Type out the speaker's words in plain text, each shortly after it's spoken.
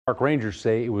Park rangers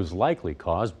say it was likely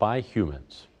caused by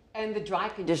humans. And the dry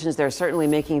conditions there are certainly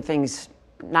making things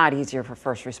not easier for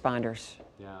first responders.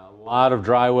 Yeah, a lot of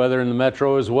dry weather in the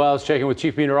metro as well. Let's check in with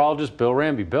Chief Meteorologist Bill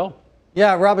Ramby. Bill?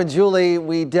 Yeah, Rob and Julie,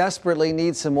 we desperately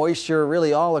need some moisture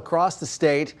really all across the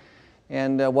state.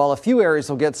 And while a few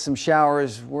areas will get some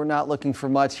showers, we're not looking for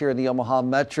much here in the Omaha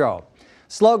Metro.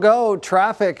 Slow go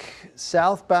traffic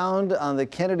southbound on the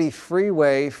Kennedy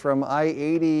Freeway from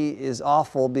I-80 is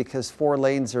awful because 4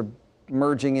 lanes are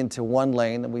merging into 1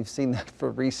 lane, and we've seen that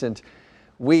for recent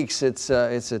weeks. It's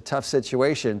a tough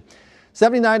situation.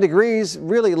 79 degrees,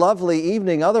 really lovely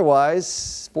evening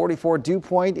otherwise. 44 dew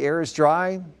point, air is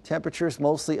dry. Temperatures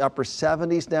mostly upper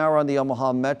 70s now around the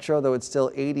Omaha Metro, though it's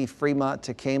still 80 Fremont,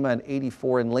 Tacoma, and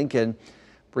 84 in Lincoln.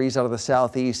 Breeze out of the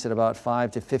southeast at about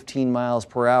 5 to 15 miles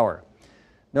per hour.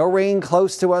 No rain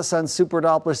close to us on Super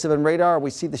Doppler 7 radar. We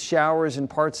see the showers in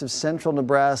parts of central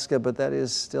Nebraska, but that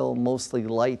is still mostly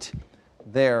light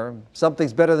there.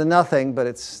 Something's better than nothing, but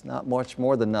it's not much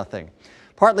more than nothing.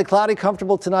 Partly cloudy,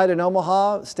 comfortable tonight in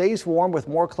Omaha. Stays warm with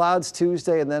more clouds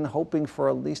Tuesday and then hoping for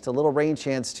at least a little rain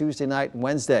chance Tuesday night and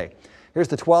Wednesday. Here's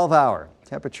the 12-hour.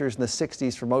 Temperatures in the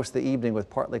 60s for most of the evening with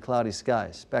partly cloudy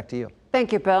skies. Back to you.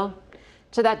 Thank you, Bill.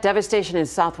 To that devastation in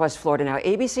southwest Florida now,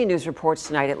 ABC News reports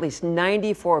tonight at least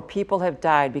 94 people have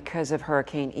died because of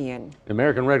Hurricane Ian. The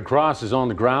American Red Cross is on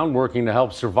the ground working to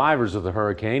help survivors of the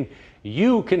hurricane.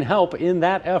 You can help in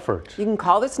that effort. You can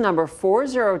call this number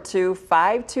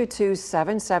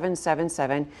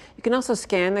 402-522-7777. You can also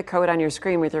scan the code on your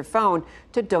screen with your phone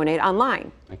to donate online.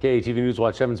 KATV News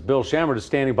Watch 7's Bill Shammert is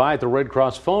standing by at the Red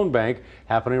Cross phone bank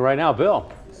happening right now.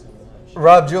 Bill.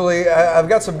 Rob, Julie, I've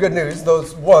got some good news.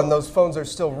 Those phones are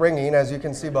still ringing, as you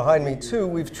can see behind me. 2,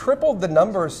 we've tripled the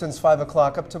number since 5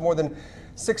 o'clock, up to more than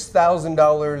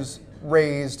 $6,000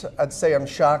 raised. I'd say I'm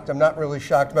shocked. I'm not really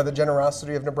shocked by the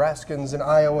generosity of Nebraskans and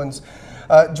Iowans.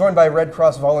 Joined by Red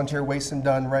Cross volunteer Wason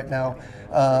Dunn right now.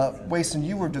 Wason,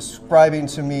 you were describing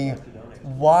to me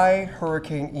why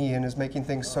Hurricane Ian is making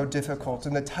things so difficult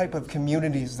and the type of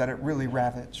communities that it really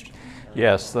ravaged.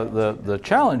 Yes, the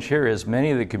challenge here is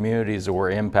many of the communities that were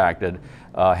impacted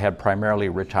had primarily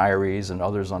retirees and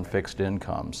others on fixed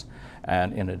incomes.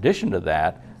 And in addition to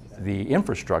that, the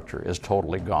infrastructure is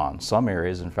totally gone. Some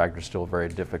areas, in fact, are still very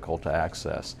difficult to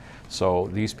access. So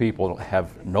these people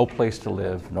have no place to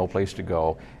live, no place to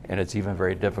go, and it's even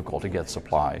very difficult to get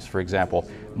supplies. For example,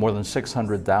 more than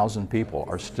 600,000 people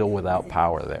are still without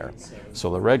power there.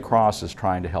 So the Red Cross is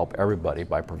trying to help everybody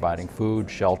by providing food,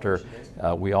 shelter.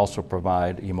 We also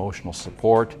provide emotional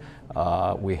support.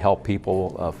 We help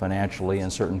people financially in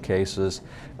certain cases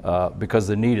because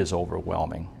the need is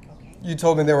overwhelming. You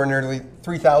told me there were nearly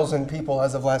 3,000 people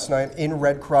as of last night in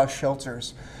Red Cross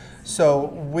shelters. So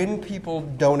when people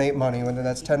donate money, whether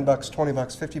that's $10, $20,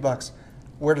 $50,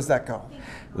 where does that go?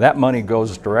 That money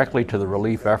goes directly to the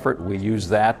relief effort. We use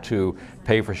that to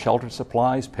pay for shelter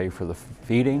supplies, pay for the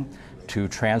feeding, to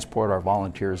transport our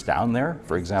volunteers down there.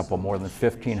 For example, more than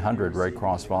 1,500 Red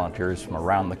Cross volunteers from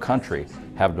around the country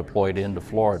have deployed into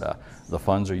Florida. The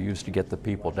funds are used to get the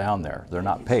people down there. They're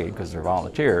not paid because they're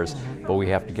volunteers, but we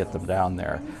have to get them down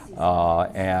there.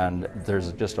 And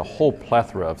there's just a whole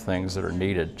plethora of things that are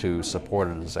needed to support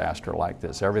a disaster like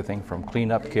this. Everything from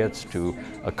cleanup kits to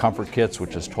comfort kits,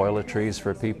 which is toiletries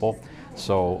for people.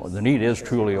 So the need is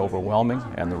truly overwhelming,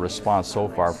 and the response so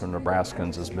far from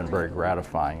Nebraskans has been very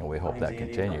gratifying, and we hope that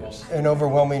continues. An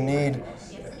overwhelming need.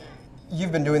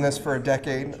 You've been doing this for a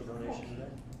decade.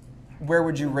 Where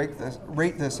would you rate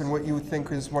this and what you would think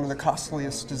is one of the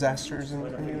costliest disasters in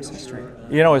U.S. history?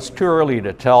 You know, it's too early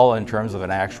to tell in terms of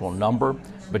an actual number,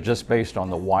 but just based on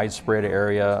the widespread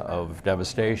area of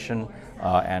devastation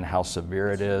and how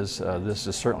severe it is, this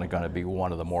is certainly going to be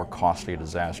one of the more costly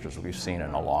disasters we've seen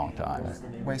in a long time.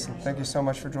 Wason, thank you so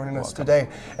much for joining us today.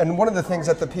 And one of the things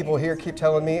that the people here keep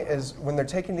telling me is when they're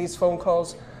taking these phone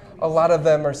calls, a lot of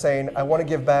them are saying, I want to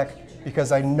give back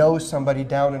because I know somebody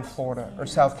down in Florida or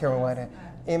South Carolina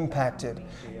impacted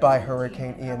by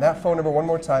Hurricane Ian. That phone number one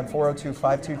more time,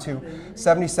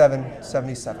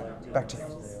 402-522-7777. Back to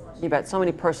you. You bet. So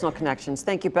many personal connections.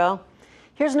 Thank you, Bill.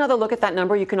 Here's another look at that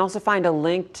number. You can also find a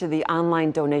link to the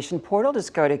online donation portal.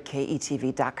 Just go to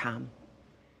ketv.com.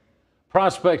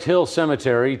 Prospect Hill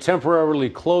Cemetery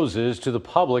temporarily closes to the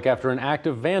public after an act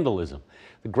of vandalism.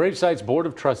 The gravesite's Board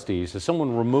of Trustees says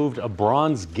someone removed a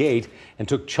bronze gate and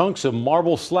took chunks of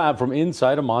marble slab from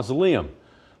inside a mausoleum.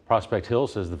 Prospect Hill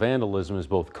says the vandalism is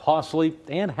both costly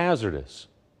and hazardous.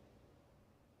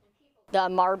 The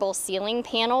marble ceiling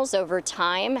panels over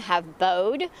time have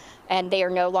bowed and they are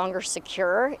no longer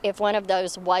secure. If one of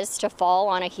those was to fall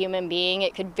on a human being,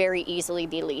 it could very easily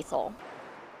be lethal.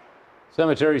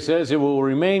 Cemetery says it will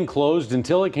remain closed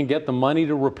until it can get the money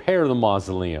to repair the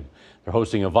mausoleum. They're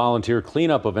hosting a volunteer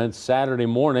cleanup event Saturday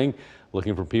morning,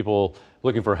 looking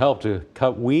for help to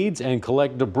cut weeds and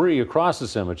collect debris across the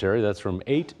cemetery. That's from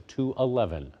 8 to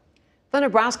 11. The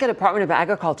Nebraska Department of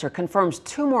Agriculture confirms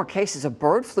 2 more cases of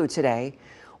bird flu today.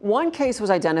 One case was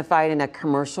identified in a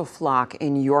commercial flock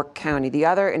in York County, the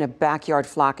other in a backyard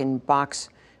flock in Box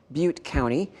Butte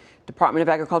County. Department of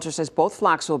Agriculture says both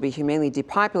flocks will be humanely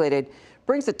depopulated,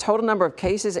 brings the total number of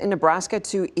cases in Nebraska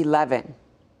to 11.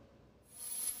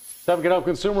 7 Get Up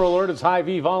Consumer Alert. It's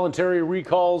Hy-Vee voluntary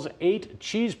recalls 8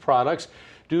 cheese products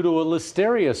due to a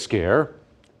listeria scare.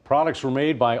 Products were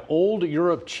made by Old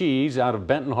Europe Cheese out of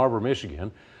Benton Harbor,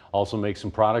 Michigan. Also makes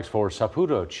some products for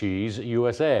Saputo Cheese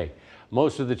USA.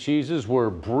 Most of the cheeses were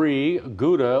brie,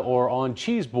 Gouda, or on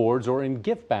cheese boards or in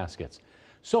gift baskets.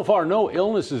 So far, no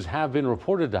illnesses have been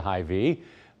reported to Hy-Vee.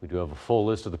 We do have a full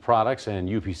list of the products and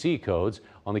UPC codes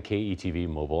on the KETV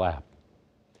mobile app.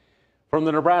 From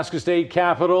the Nebraska State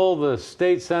Capitol, the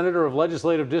state senator of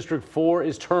Legislative District 4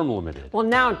 is term limited. Well,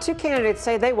 now 2 candidates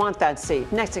say they want that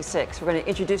seat. Next at 6, we're going to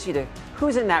introduce you to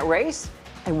who's in that race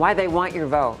and why they want your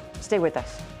vote. Stay with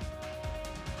us.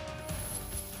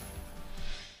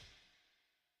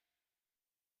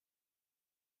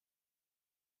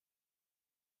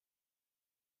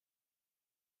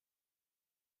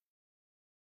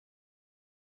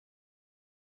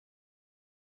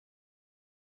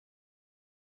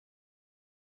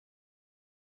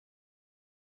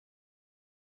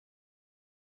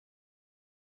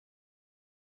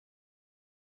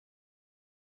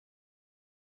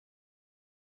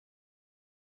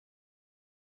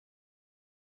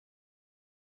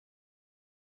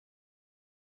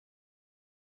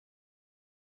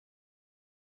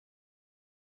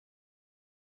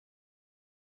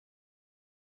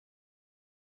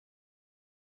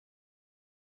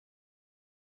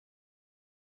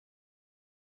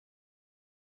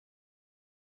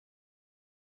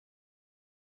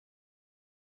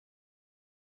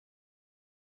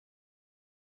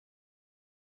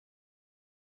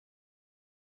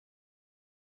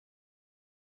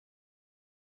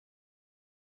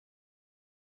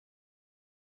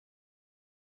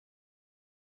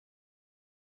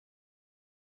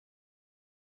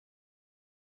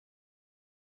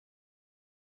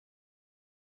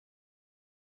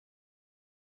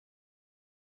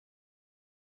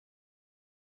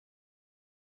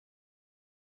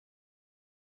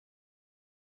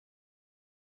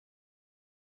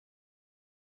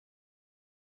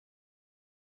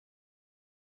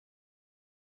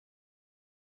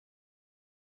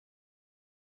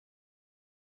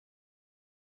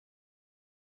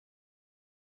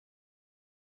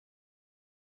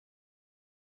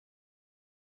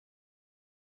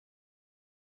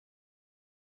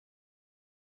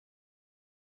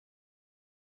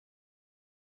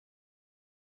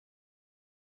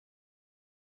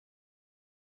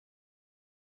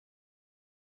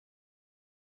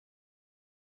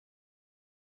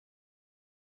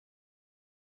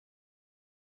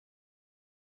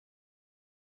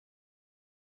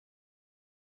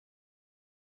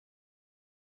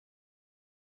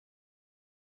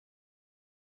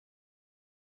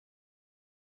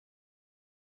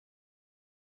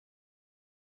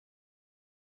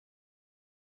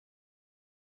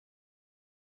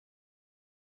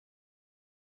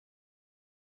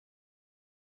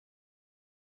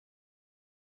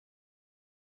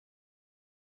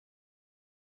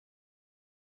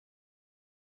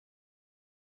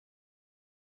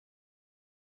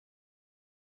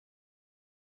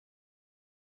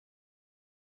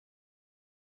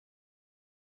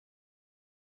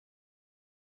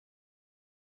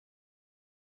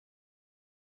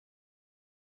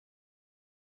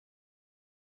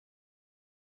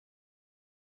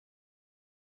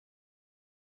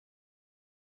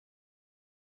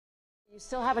 You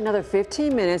still have another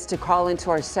 15 minutes to call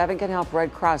into our 7 Can Help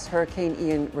Red Cross Hurricane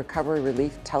Ian Recovery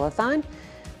Relief Telethon.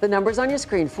 The number's on your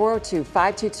screen,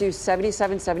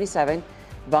 402-522-7777.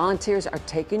 Volunteers are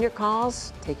taking your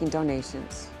calls, taking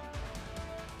donations.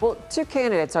 Well, 2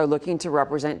 candidates are looking to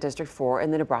represent District 4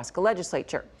 in the Nebraska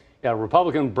legislature. Yeah,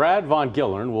 Republican Brad Von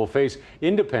Gillern will face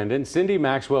independent Cindy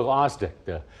Maxwell-Ostdiek.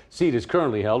 The seat is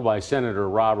currently held by Senator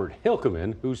Robert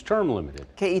Hilkeman, who's term limited.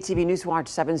 KETV News Watch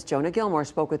 7's Jonah Gilmore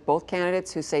spoke with both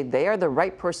candidates who say they are the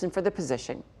right person for the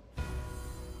position.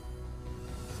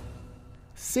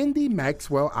 Cindy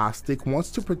Maxwell-Ostdiek wants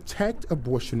to protect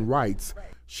abortion rights.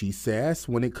 She says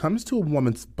when it comes to a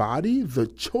woman's body, the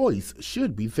choice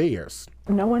should be theirs.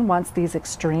 No one wants these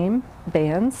extreme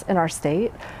bans in our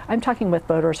state. I'm talking with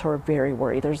voters who are very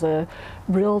worried. There's a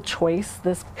real choice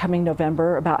this coming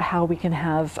November about how we can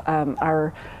have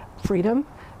our freedom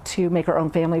to make our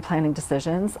own family planning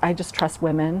decisions. I just trust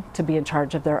women to be in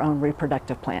charge of their own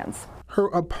reproductive plans. Her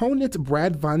opponent,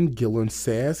 Brad Van Gillen,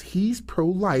 says he's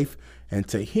pro-life, and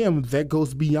to him that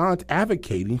goes beyond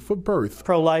advocating for birth.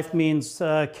 Pro-life means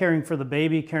caring for the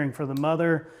baby, caring for the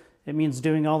mother. It means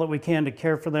doing all that we can to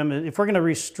care for them. If we're going to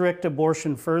restrict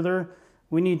abortion further,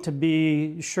 we need to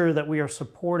be sure that we are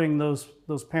supporting those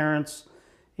parents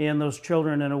and those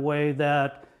children in a way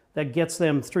that gets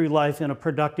them through life in a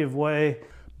productive way.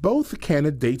 Both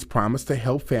candidates promise to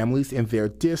help families in their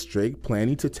district,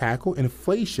 planning to tackle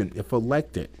inflation if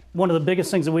elected. One of the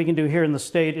biggest things that we can do here in the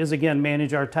state is, again,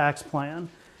 manage our tax plan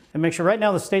and make sure. Right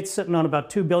now the state's sitting on about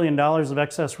 $2 billion of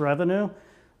excess revenue.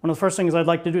 One of the first things I'd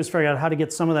like to do is figure out how to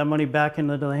get some of that money back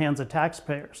into the hands of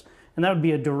taxpayers. And that would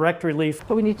be a direct relief.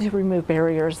 But we need to remove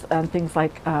barriers on things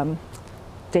like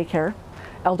daycare,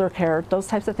 elder care. Those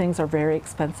types of things are very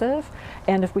expensive.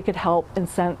 And if we could help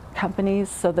incent companies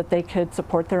so that they could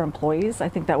support their employees, I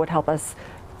think that would help us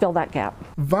fill that gap.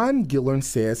 Van Gillen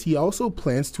says he also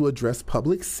plans to address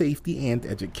public safety and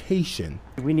education.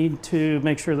 We need to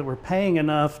make sure that we're paying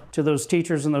enough to those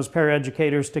teachers and those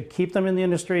paraeducators to keep them in the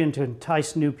industry and to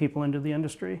entice new people into the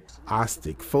industry.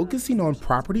 Ostdiek focusing on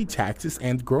property taxes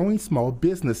and growing small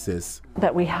businesses.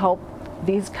 That we help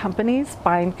these companies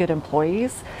find good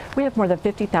employees. We have more than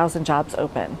 50,000 jobs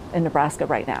open in Nebraska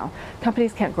right now.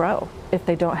 Companies can't grow if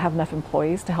they don't have enough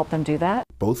employees to help them do that.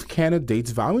 Both candidates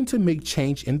vowing to make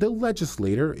change in the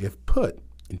legislature if put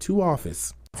into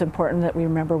office. It's important that we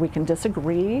remember we can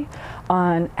disagree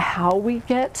on how we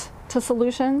get to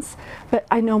solutions, but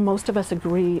I know most of us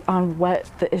agree on what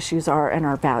the issues are and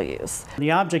our values.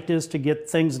 The object is to get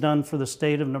things done for the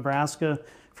state of Nebraska,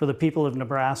 for the people of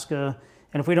Nebraska,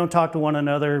 and if we don't talk to one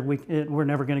another, we're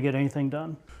never going to get anything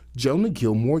done. Jonah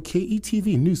Gilmore,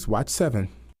 KETV News Watch 7.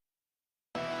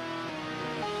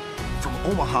 From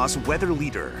Omaha's weather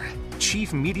leader,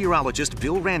 Chief Meteorologist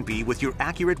Bill Ranby with your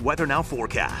accurate Weather Now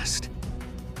forecast.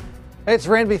 It's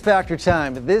Ranby Factor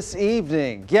time. This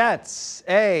evening gets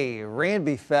a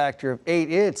Ranby Factor of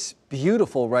 8. It's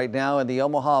beautiful right now in the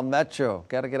Omaha Metro.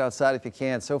 Got to get outside if you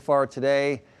can. So far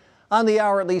today, on the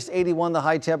hour at least 81 the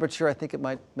high temperature. I think it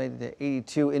might make it to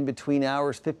 82 in between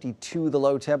hours. 52 the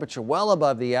low temperature, well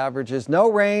above the averages.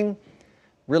 No rain.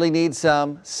 Really need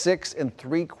some. 6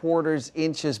 3/4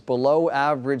 inches below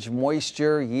average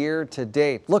moisture year to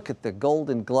date. Look at the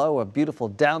golden glow of beautiful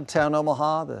downtown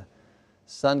Omaha. The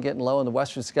sun getting low in the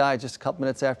western sky just a couple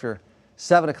minutes after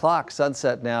 7 o'clock,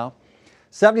 sunset now.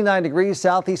 79 degrees,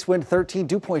 southeast wind 13,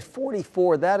 dew point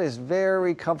 44. That is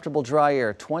very comfortable dry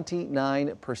air,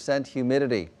 29%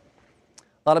 humidity.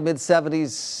 A lot of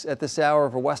mid-70s at this hour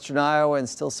over western Iowa and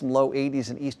still some low 80s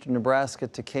in eastern Nebraska,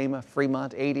 Tacoma,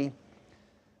 Fremont 80,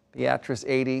 Beatrice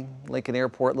 80, Lincoln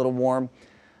Airport a little warm.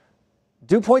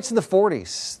 Dew points in the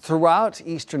 40s throughout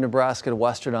eastern Nebraska to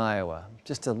western Iowa.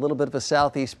 Just a little bit of a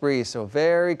southeast breeze, so a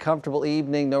very comfortable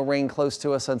evening. No rain close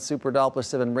to us on Super Doppler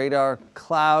 7 radar.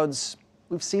 Clouds,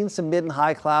 we've seen some mid and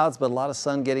high clouds, but a lot of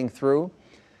sun getting through.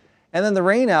 And then the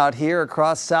rain out here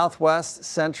across southwest,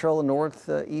 central, and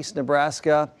northeast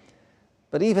Nebraska.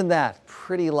 But even that,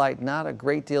 pretty light, not a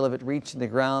great deal of it reaching the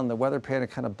ground. The weather pattern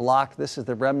kind of blocked. This is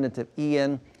the remnant of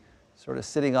Ian, sort of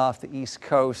sitting off the east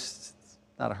coast. It's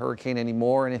not a hurricane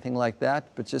anymore or anything like that,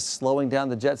 but just slowing down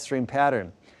the jet stream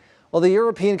pattern. Well, the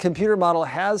European computer model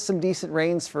has some decent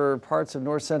rains for parts of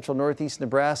north central, northeast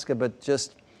Nebraska, but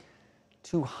just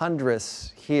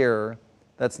 0.02 here.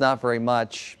 That's not very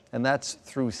much, and that's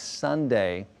through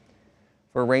Sunday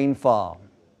for rainfall.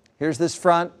 Here's this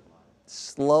front,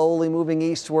 slowly moving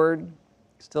eastward,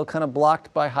 still kind of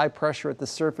blocked by high pressure at the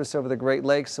surface over the Great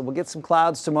Lakes. So we'll get some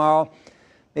clouds tomorrow,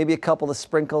 maybe a couple of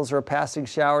sprinkles or a passing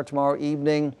shower tomorrow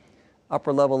evening.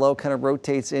 Upper level low kind of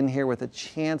rotates in here with a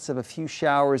chance of a few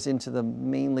showers into the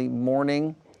mainly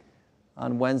morning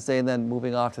on Wednesday and then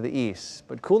moving off to the east.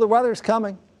 But cooler weather is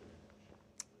coming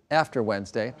after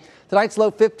Wednesday. Tonight's low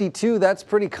 52. That's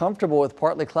pretty comfortable with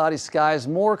partly cloudy skies.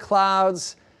 More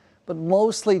clouds, but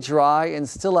mostly dry and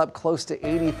still up close to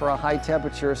 80 for a high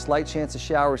temperature. Slight chance of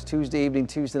showers Tuesday evening,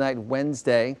 Tuesday night,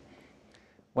 Wednesday.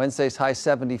 Wednesday's high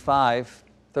 75.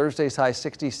 Thursday's high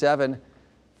 67.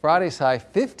 Friday's high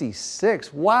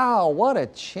 56. Wow, what a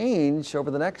change over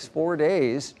the next 4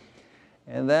 days.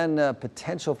 And then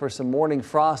potential for some morning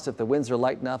frost if the winds are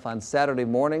light enough on Saturday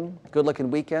morning. Good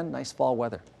looking weekend, nice fall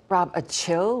weather. Rob, a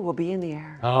chill will be in the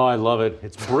air. Oh, I love it.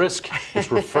 It's brisk.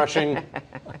 It's refreshing. You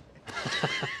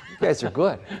guys are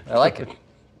good. I like it.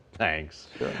 Thanks.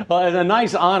 Sure. Well, it's a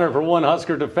nice honor for one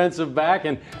Husker defensive back,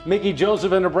 and Mickey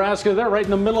Joseph in Nebraska. They're right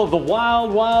in the middle of the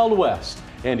wild, wild west.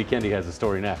 Andy Kendi has the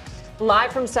story next.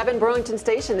 Live from 7 Burlington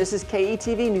Station, this is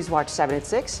KETV Newswatch 7 at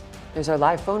 6. There's our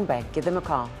live phone bank. Give them a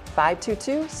call,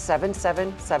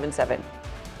 522-7777.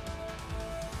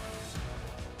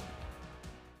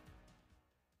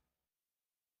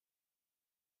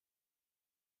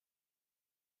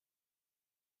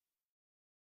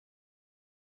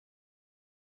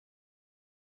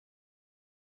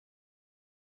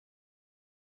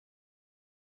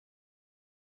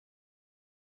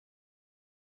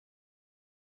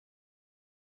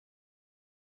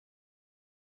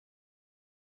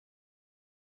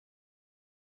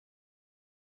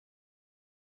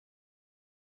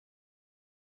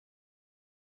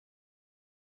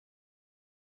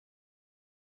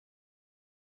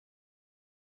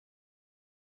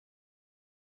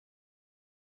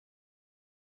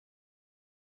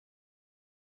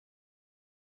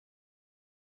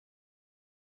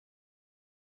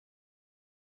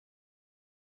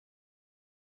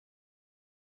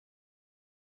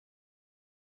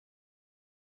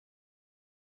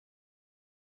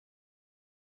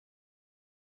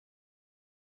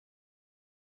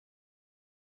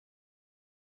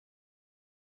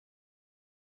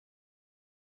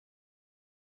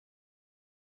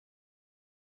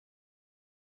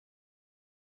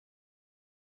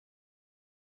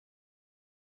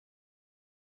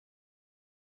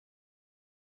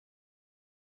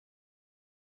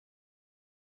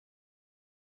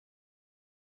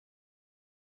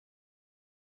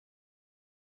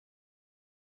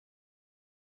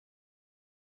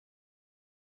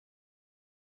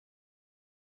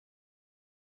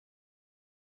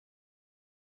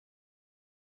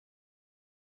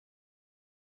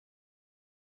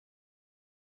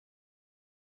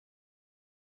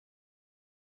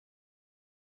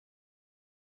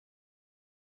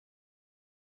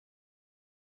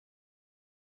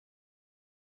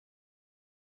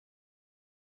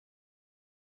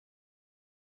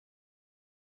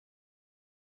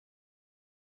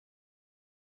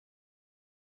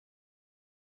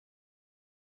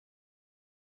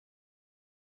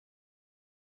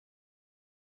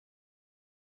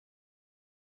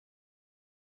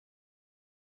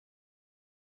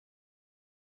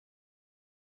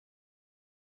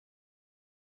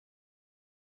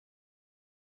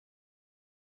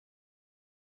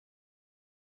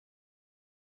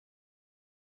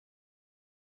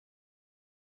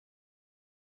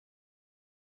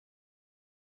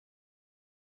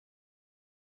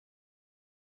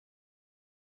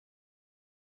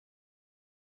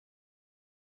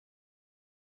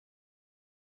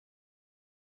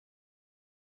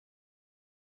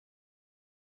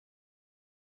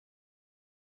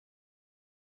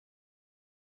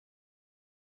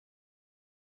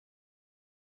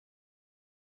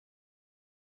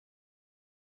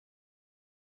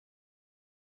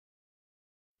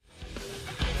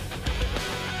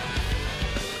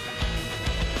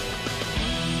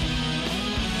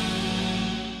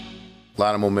 A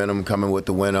lot of momentum coming with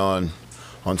the win on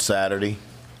Saturday.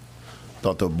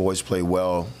 Thought the boys played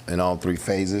well in all 3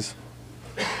 phases.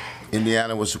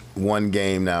 Indiana was one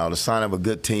game now. The sign of a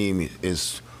good team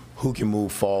is who can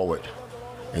move forward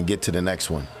and get to the next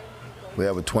one. We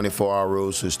have a 24-hour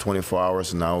rule, so it's 24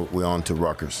 hours, and now we're on to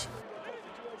Rutgers.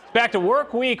 Back to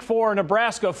work week for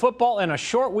Nebraska football, and a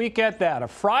short week at that. A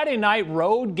Friday night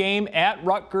road game at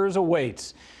Rutgers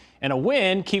awaits. And a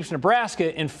win keeps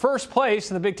Nebraska in first place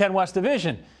in the Big Ten West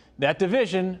Division. That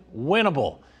division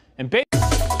winnable. And